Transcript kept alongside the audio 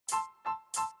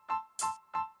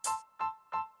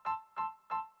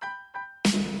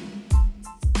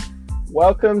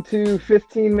Welcome to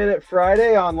 15 Minute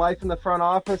Friday on Life in the Front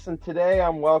Office, and today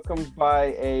I'm welcomed by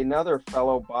another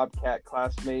fellow Bobcat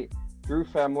classmate, Drew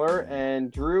Femler,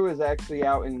 and Drew is actually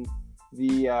out in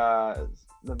the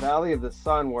Valley of the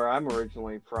Sun, where I'm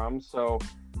originally from. So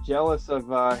jealous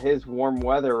of his warm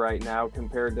weather right now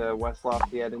compared to West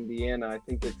Lafayette, Indiana. I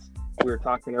think we were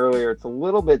talking earlier, it's a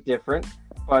little bit different.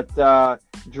 But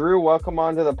Drew, welcome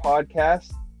onto the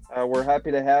podcast. We're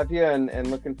happy to have you and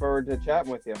looking forward to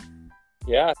chatting with you.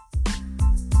 Yeah,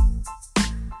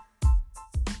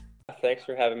 thanks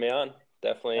for having me on.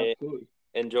 Definitely Absolutely.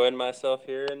 enjoying myself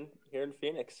here in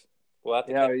Phoenix. We'll have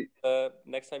to Yeah, catch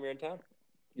next time you're in town.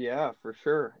 yeah, for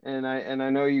sure. And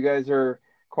I know you guys are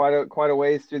quite a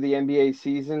ways through the NBA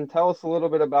season. Tell us a little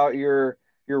bit about your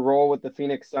role with the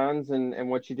Phoenix Suns and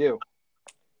what you do.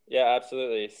 Yeah,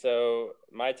 absolutely. So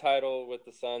my title with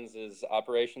the Suns is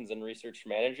Operations and Research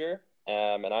Manager,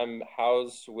 and I'm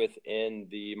housed within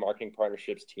the marketing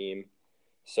partnerships team.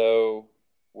 So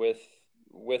with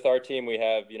with our team, we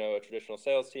have a traditional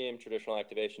sales team, traditional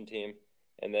activation team,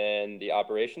 and then the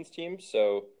operations team.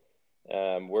 So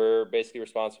we're basically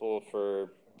responsible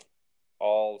for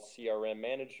all CRM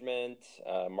management,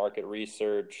 market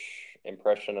research,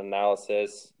 impression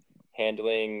analysis,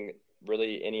 handling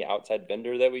really any outside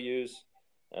vendor that we use.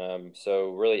 So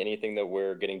really anything that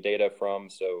we're getting data from.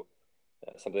 So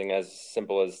something as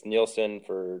simple as Nielsen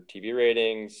for TV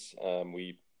ratings.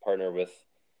 We partner with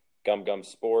Gum Gum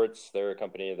Sports. They're a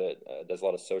company that does a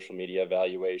lot of social media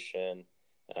evaluation,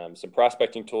 some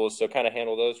prospecting tools. So kind of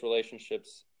handle those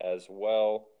relationships as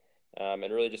well, and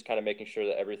really just kind of making sure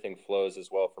that everything flows as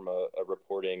well from a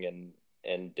reporting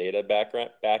and data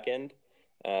back end.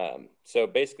 So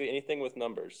basically anything with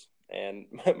numbers and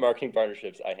marketing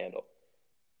partnerships I handle.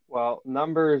 Well,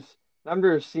 numbers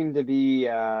seem to be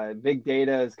big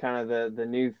data is kind of the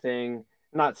new thing.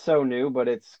 Not so new, but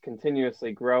it's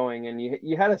continuously growing. And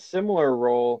you had a similar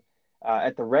role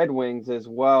at the Red Wings as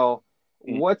well.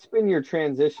 What's been your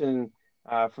transition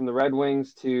from the Red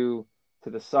Wings to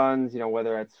the Suns?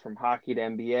 Whether it's from hockey to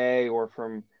NBA or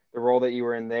from the role that you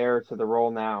were in there to the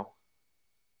role now.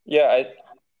 Yeah,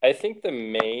 I think the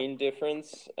main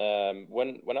difference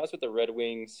when I was with the Red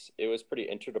Wings, it was pretty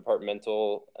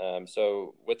interdepartmental.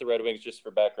 So with the Red Wings, just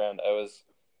for background, I was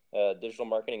digital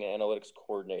marketing and analytics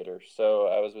coordinator. So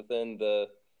I was within the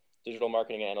digital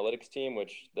marketing and analytics team,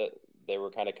 which they were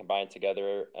kind of combined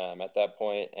together at that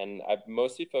point. And I've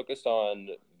mostly focused on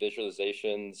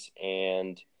visualizations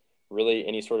and really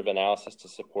any sort of analysis to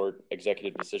support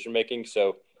executive decision making.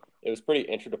 So it was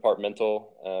pretty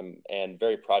interdepartmental and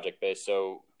very project based.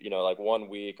 So, like 1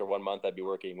 week or 1 month, I'd be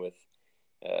working with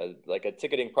like a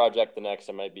ticketing project. The next,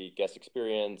 I might be guest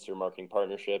experience or marketing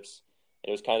partnerships.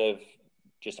 It was kind of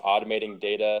just automating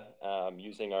data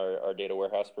using our data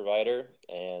warehouse provider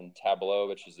and Tableau,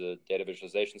 which is a data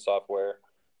visualization software,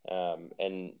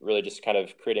 and really just kind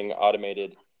of creating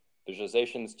automated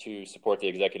visualizations to support the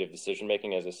executive decision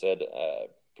making, as I said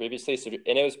previously. So,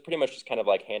 and it was pretty much just kind of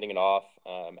like handing it off,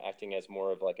 acting as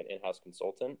more of like an in-house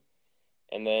consultant.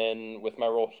 And then with my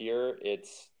role here,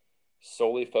 it's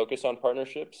solely focused on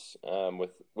partnerships,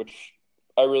 with which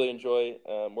I really enjoy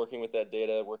working with that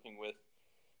data, working with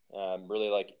really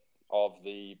like all of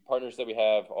the partners that we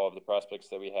have, all of the prospects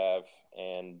that we have,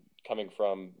 and coming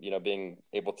from being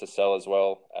able to sell as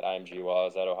well at IMG while I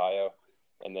was at Ohio,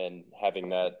 and then having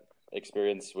that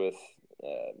experience with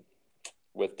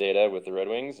data with the Red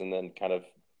Wings, and then kind of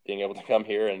being able to come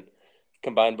here and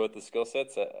combine both the skill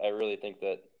sets. I really think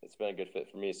that it's been a good fit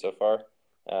for me so far.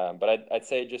 But I'd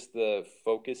say just the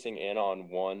focusing in on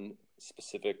one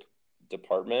specific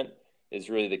department is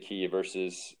really the key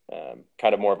versus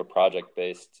kind of more of a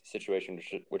project-based situation,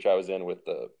 which I was in with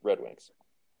the Red Wings.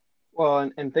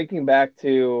 Well, and thinking back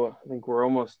to, I think we're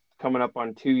almost coming up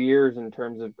on 2 years in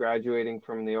terms of graduating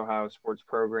from the Ohio sports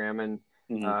program and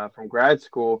Mm-hmm. from grad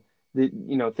school.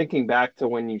 Thinking back to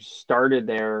when you started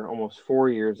there almost 4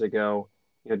 years ago,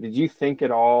 did you think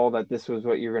at all that this was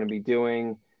what you're going to be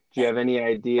doing? Do you have any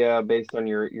idea based on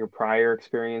your prior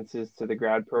experiences to the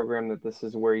grad program that this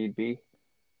is where you'd be?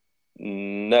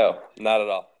 No, not at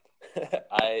all.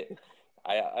 I,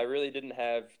 I really didn't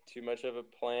have too much of a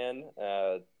plan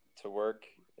to work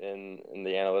in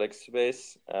the analytics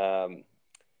space.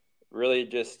 Really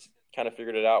just kind of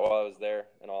figured it out while I was there,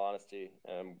 in all honesty.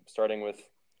 Starting with,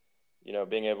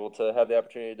 being able to have the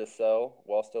opportunity to sell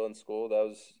while still in school. That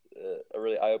was a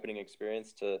really eye-opening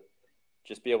experience to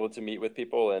just be able to meet with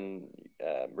people and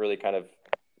really kind of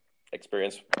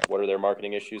experience what are their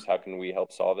marketing issues, how can we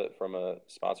help solve it from a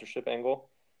sponsorship angle.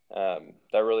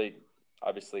 That really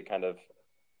obviously kind of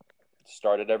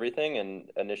started everything and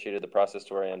initiated the process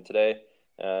to where I am today.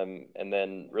 And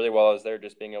then really while I was there,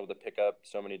 just being able to pick up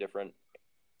so many different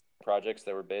projects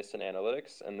that were based in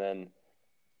analytics, and then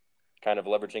kind of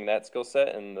leveraging that skill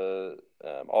set and the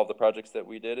all the projects that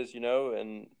we did, as you know,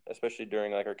 and especially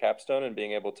during like our capstone, and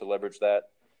being able to leverage that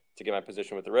to get my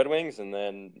position with the Red Wings. And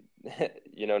then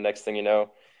next thing you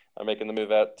know, I'm making the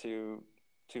move out to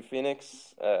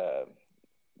Phoenix,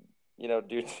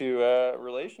 due to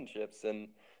relationships. And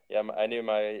yeah, I knew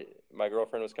my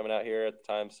girlfriend was coming out here at the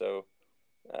time, so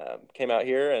came out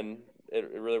here, and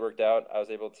it really worked out. I was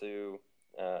able to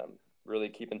really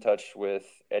keep in touch with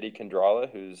Eddie Kondrala,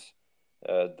 who's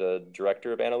the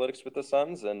director of analytics with the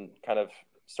Suns, and kind of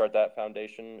start that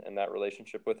foundation and that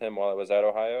relationship with him while I was at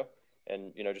Ohio,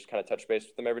 and just kind of touch base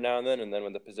with him every now and then. And then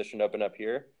when the position opened up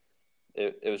here,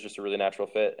 it was just a really natural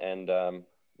fit. And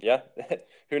yeah,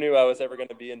 who knew I was ever going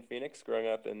to be in Phoenix growing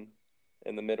up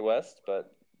in the Midwest,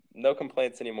 but no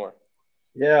complaints anymore.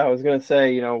 Yeah, I was gonna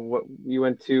say, what you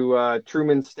went to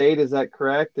Truman State, is that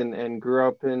correct? And grew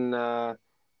up in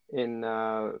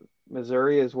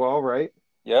Missouri as well, right?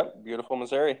 Yep, beautiful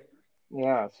Missouri.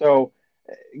 Yeah. So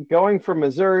going from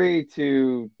Missouri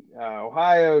to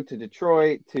Ohio to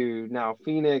Detroit to now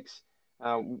Phoenix,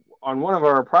 on one of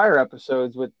our prior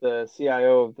episodes with the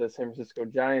CIO of the San Francisco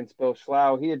Giants, Bill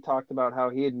Schlau, he had talked about how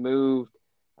he had moved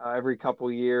every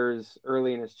couple years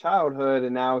early in his childhood,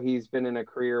 and now he's been in a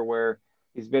career where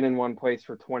he's been in one place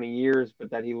for 20 years,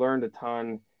 but that he learned a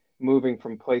ton moving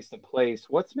from place to place.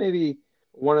 What's maybe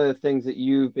one of the things that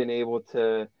you've been able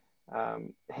to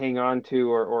hang on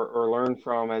to or learn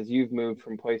from as you've moved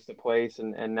from place to place,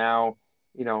 and now,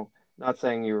 not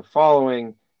saying you were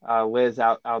following Liz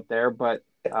out there, but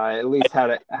at least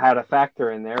had a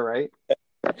factor in there, right?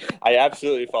 I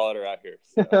absolutely followed her out here.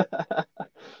 So.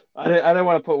 I didn't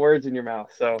want to put words in your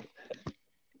mouth. So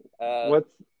what's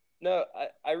no,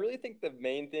 I really think the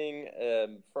main thing,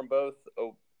 from both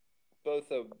a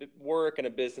work and a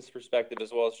business perspective,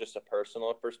 as well as just a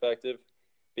personal perspective,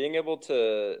 being able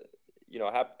to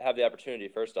have the opportunity,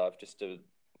 first off, just to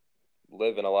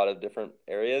live in a lot of different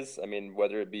areas. I mean,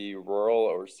 whether it be rural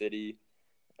or city,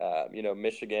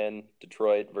 Michigan,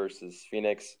 Detroit versus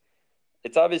Phoenix,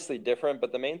 it's obviously different.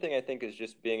 But the main thing I think is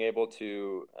just being able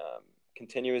to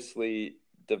continuously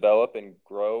develop and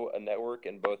grow a network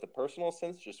in both a personal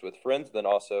sense, just with friends, then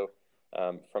also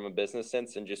from a business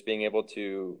sense, and just being able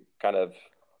to kind of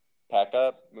pack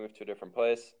up, move to a different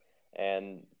place,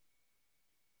 and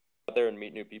out there and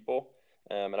meet new people.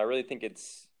 And I really think it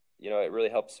really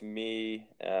helps me,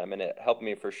 and it helped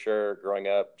me for sure growing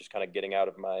up, just kind of getting out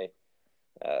of my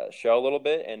shell a little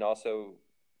bit, and also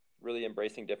really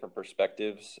embracing different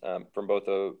perspectives, from both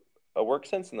a work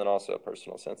sense and then also a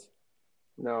personal sense.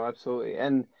 No, absolutely.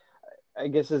 And I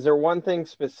guess, is there one thing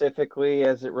specifically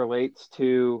as it relates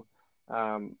to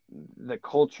the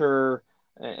culture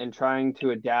and trying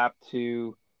to adapt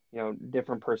to,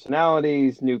 different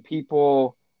personalities, new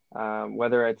people,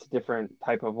 whether it's different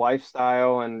type of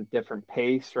lifestyle and different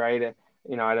pace, right?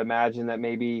 I'd imagine that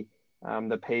maybe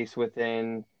the pace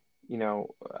within,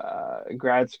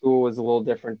 grad school was a little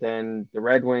different than the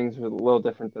Red Wings, was a little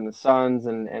different than the Suns,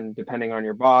 and depending on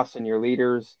your boss and your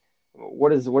leaders, what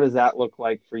does that look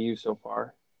like for you so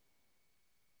far?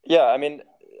 Yeah, I mean,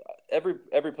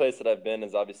 every place that I've been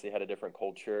has obviously had a different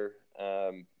culture,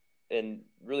 and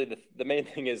really the main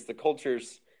thing is the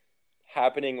culture's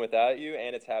happening without you,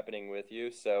 and it's happening with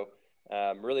you. So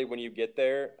really, when you get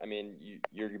there, I mean,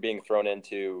 you're being thrown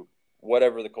into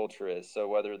whatever the culture is. So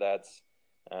whether that's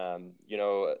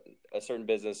a certain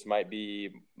business might be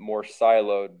more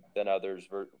siloed than others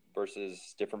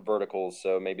versus different verticals.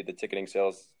 So maybe the ticketing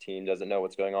sales team doesn't know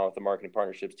what's going on with the marketing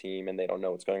partnerships team, and they don't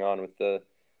know what's going on with the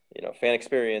fan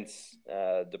experience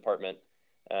department,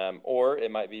 or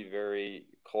it might be very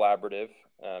collaborative,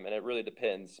 and it really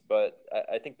depends. But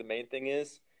I think the main thing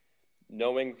is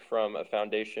knowing from a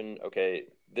foundation, okay,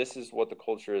 this is what the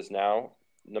culture is now.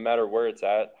 No matter where it's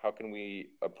at, how can we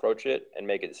approach it and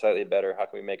make it slightly better? How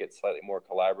can we make it slightly more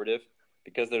collaborative?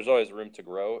 Because there's always room to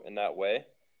grow in that way,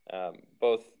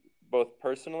 both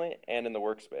personally and in the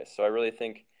workspace. So I really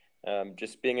think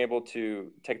just being able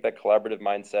to take that collaborative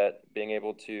mindset, being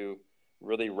able to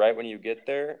really, right when you get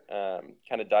there,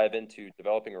 kind of dive into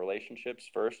developing relationships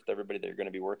first with everybody that you're going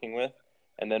to be working with,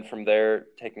 and then from there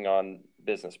taking on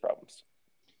business problems.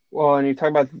 Well, and you talk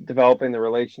about developing the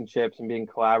relationships and being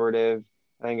collaborative.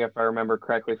 I think if I remember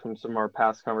correctly from some of our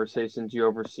past conversations, you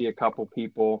oversee a couple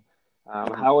people.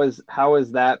 Mm-hmm. How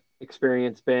has that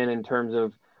experience been in terms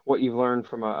of what you've learned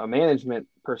from a management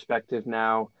perspective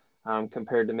now,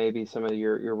 compared to maybe some of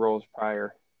your roles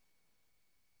prior?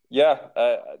 Yeah,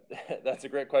 that's a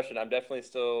great question. I'm definitely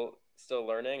still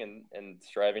learning and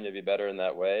striving to be better in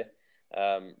that way.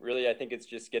 Really, I think it's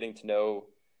just getting to know,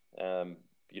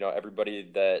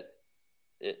 everybody that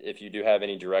if you do have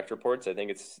any direct reports, I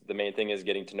think it's the main thing is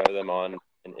getting to know them on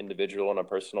an individual and a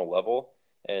personal level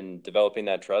and developing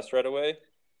that trust right away.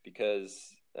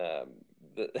 Because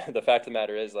the fact of the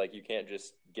matter is, like, you can't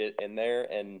just get in there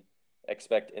and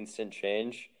expect instant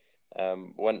change.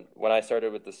 When I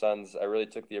started with the Suns, I really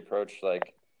took the approach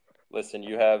like, listen,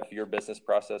 you have your business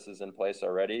processes in place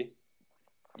already.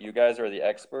 You guys are the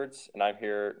experts, and I'm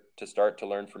here to start to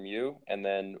learn from you. And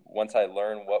then once I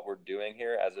learn what we're doing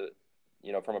here as a,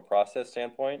 from a process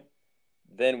standpoint,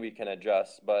 then we can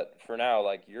adjust. But for now,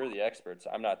 like, you're the experts,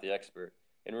 I'm not the expert.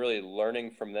 And really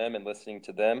learning from them and listening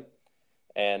to them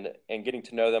and getting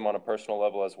to know them on a personal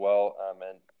level as well.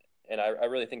 And I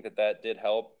really think that did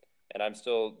help. And I'm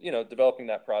still, developing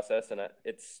that process, and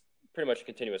it's pretty much a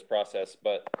continuous process.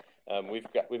 But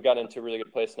we've gotten into a really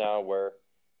good place now where,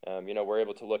 we're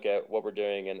able to look at what we're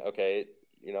doing and, okay,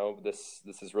 this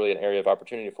is really an area of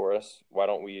opportunity for us. Why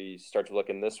don't we start to look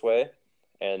in this way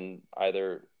and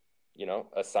either,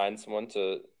 assign someone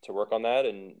to work on that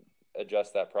and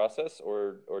adjust that process,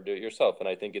 or do it yourself. And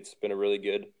I think it's been a really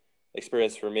good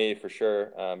experience for me, for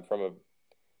sure, from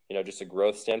a, just a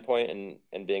growth standpoint,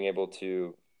 and being able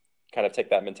to kind of take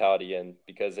that mentality in,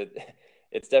 because it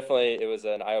was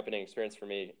an eye-opening experience for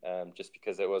me, just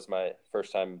because it was my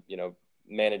first time,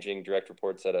 managing direct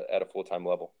reports at a full-time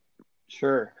level.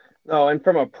 Sure. No, and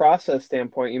from a process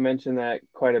standpoint, you mentioned that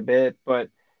quite a bit, but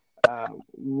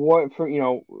what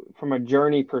from a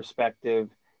journey perspective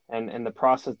and the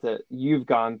process that you've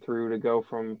gone through to go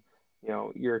from,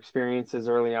 your experiences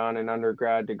early on in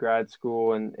undergrad to grad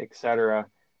school and et cetera,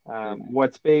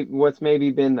 what's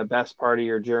maybe been the best part of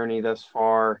your journey thus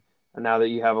far, now that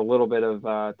you have a little bit of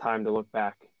time to look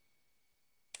back?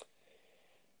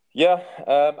 Yeah.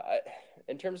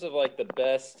 In terms of like the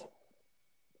best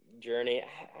journey,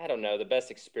 I don't know, the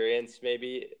best experience,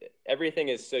 maybe. Everything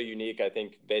is so unique, I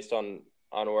think, based on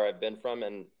where I've been from.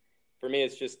 And for me,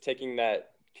 it's just taking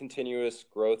that continuous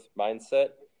growth mindset.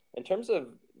 In terms of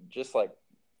just like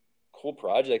cool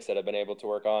projects that I've been able to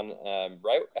work on,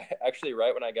 right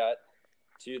when I got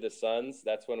to the Suns,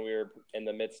 that's when we were in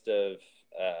the midst of,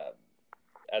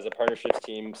 as a partnerships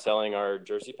team, selling our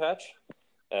jersey patch.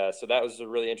 So that was a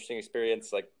really interesting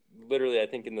experience. Like, literally, I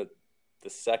think in the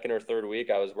second or third week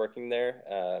I was working there,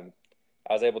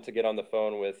 I was able to get on the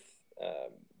phone with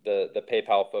the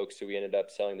PayPal folks who we ended up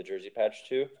selling the jersey patch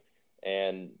to,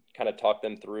 and kind of talk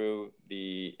them through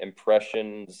the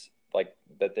impressions like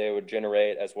that they would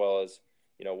generate, as well as,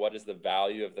 what is the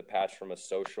value of the patch from a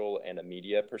social and a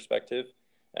media perspective.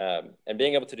 And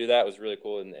being able to do that was really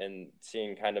cool, and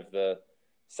seeing kind of the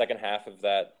second half of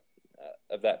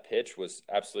that pitch was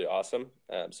absolutely awesome.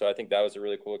 So I think that was a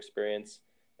really cool experience.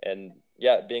 And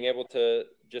yeah, being able to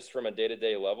just from a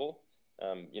day-to-day level,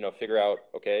 figure out,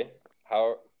 okay,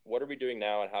 what are we doing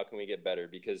now and how can we get better?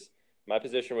 Because my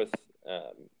position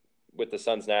with the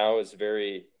Suns now is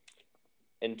very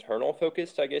internal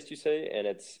focused, I guess you say. And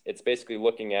it's basically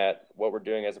looking at what we're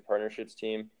doing as a partnerships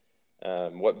team,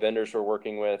 what vendors we're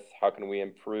working with, how can we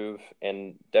improve,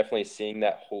 and definitely seeing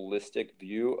that holistic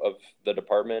view of the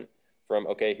department from,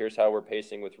 okay, here's how we're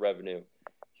pacing with revenue.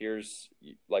 Here's,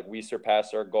 like, we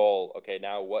surpassed our goal. Okay,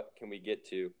 now what can we get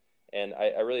to? And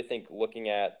I really think looking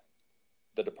at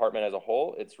the department as a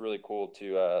whole, it's really cool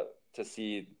to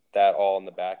see that all in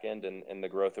the back end and the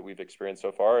growth that we've experienced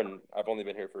so far. And I've only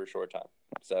been here for a short time,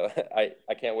 so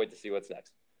I can't wait to see what's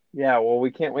next. Yeah, well,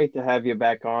 we can't wait to have you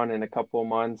back on in a couple of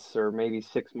months, or maybe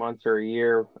 6 months or a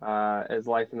year, as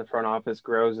life in the front office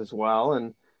grows as well,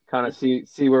 and kind of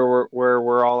see where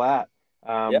we're all at.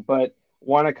 Yeah. But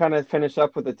want to kind of finish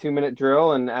up with a 2-minute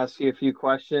drill and ask you a few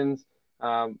questions.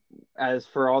 As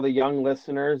for all the young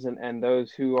listeners and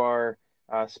those who are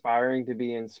aspiring to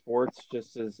be in sports,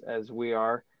 just as we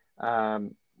are,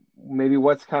 maybe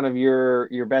what's kind of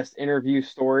your best interview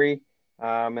story,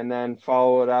 and then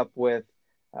follow it up with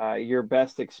your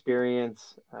best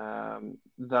experience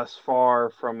thus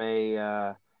far from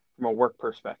a work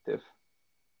perspective.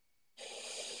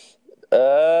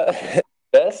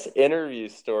 Best interview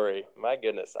story. My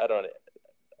goodness, I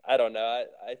don't know.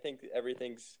 I think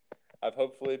I've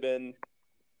hopefully been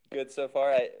good so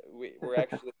far. We're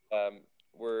actually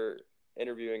we're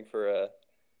interviewing for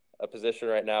a position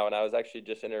right now, and I was actually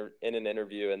just in an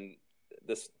interview, and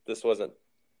this wasn't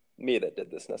me that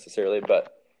did this necessarily,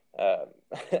 but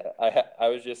I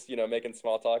was just making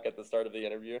small talk at the start of the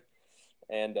interview,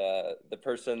 and the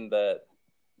person that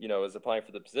was applying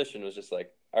for the position was just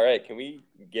like, all right, can we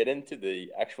get into the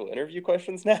actual interview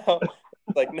questions now?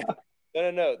 Like,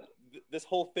 no. this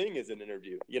whole thing is an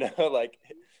interview, like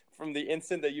from the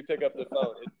instant that you pick up the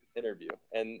phone, it's an interview.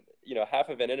 And, half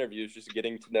of an interview is just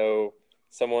getting to know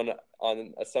someone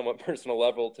on a somewhat personal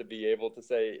level to be able to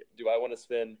say, do I want to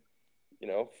spend,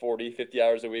 40, 50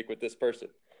 hours a week with this person?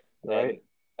 Right.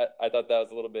 And I thought that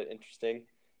was a little bit interesting.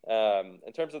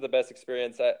 In terms of the best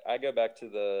experience, I go back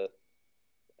to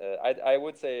I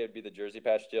would say it'd be the Jersey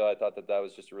Patch deal. I thought that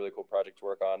was just a really cool project to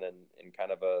work on and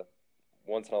kind of a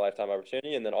once in a lifetime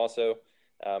opportunity. And then also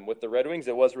with the Red Wings,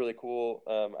 it was really cool.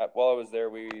 While I was there,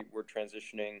 we were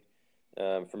transitioning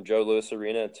from Joe Louis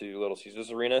Arena to Little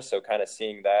Caesars Arena. So kind of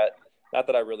seeing that, not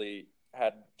that I really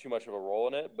had too much of a role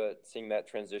in it, but seeing that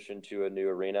transition to a new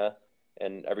arena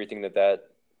and everything that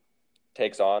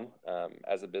takes on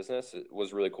as a business, it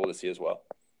was really cool to see as well.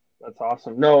 That's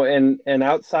awesome. No, and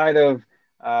outside of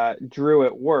Drew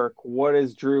at work, what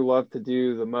does Drew love to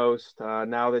do the most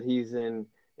now that he's in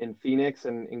Phoenix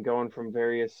and going from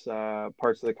various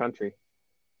parts of the country?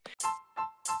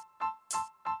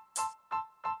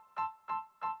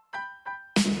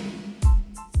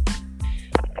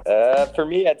 For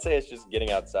me, I'd say it's just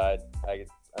getting outside. I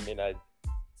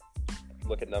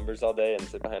look at numbers all day and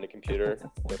sit behind a computer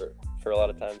for a lot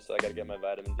of times. So I got to get my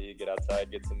vitamin D, get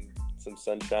outside, get some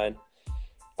sunshine.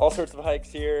 All sorts of hikes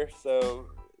here. So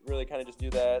really kind of just do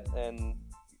that. And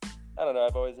I don't know,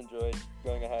 I've always enjoyed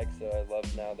going a hike. So I love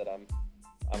now that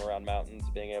I'm around mountains,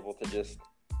 being able to just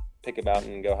pick a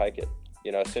mountain and go hike it.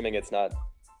 Assuming it's not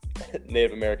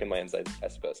Native American lands, I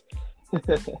suppose.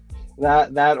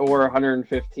 that or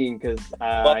 115, because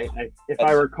if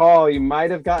I recall, you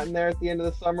might have gotten there at the end of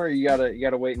the summer. You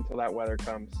gotta wait until that weather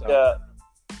comes. So.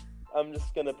 Yeah, I'm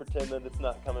just gonna pretend that it's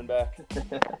not coming back.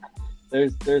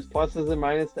 There's pluses and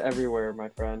minuses to everywhere, my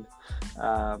friend.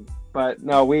 But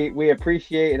no, we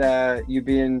appreciate you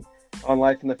being on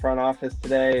Life in the Front Office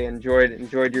today.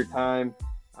 Enjoyed your time.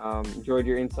 Enjoyed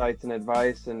your insights and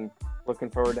advice, and looking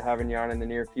forward to having you on in the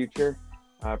near future.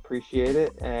 Appreciate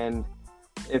it. And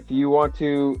if you want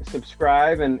to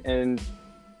subscribe and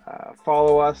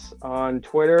follow us on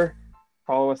Twitter,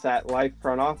 follow us at Life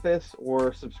Front Office,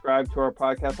 or subscribe to our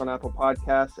podcast on Apple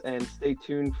Podcasts, and stay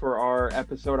tuned for our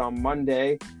episode on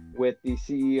Monday with the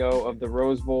CEO of the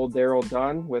Rose Bowl, Daryl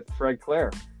Dunn, with Fred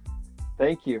Claire.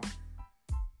 Thank you.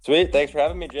 Sweet. Thanks for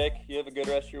having me, Jake. You have a good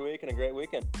rest of your week and a great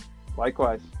weekend.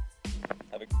 Likewise.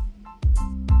 Have a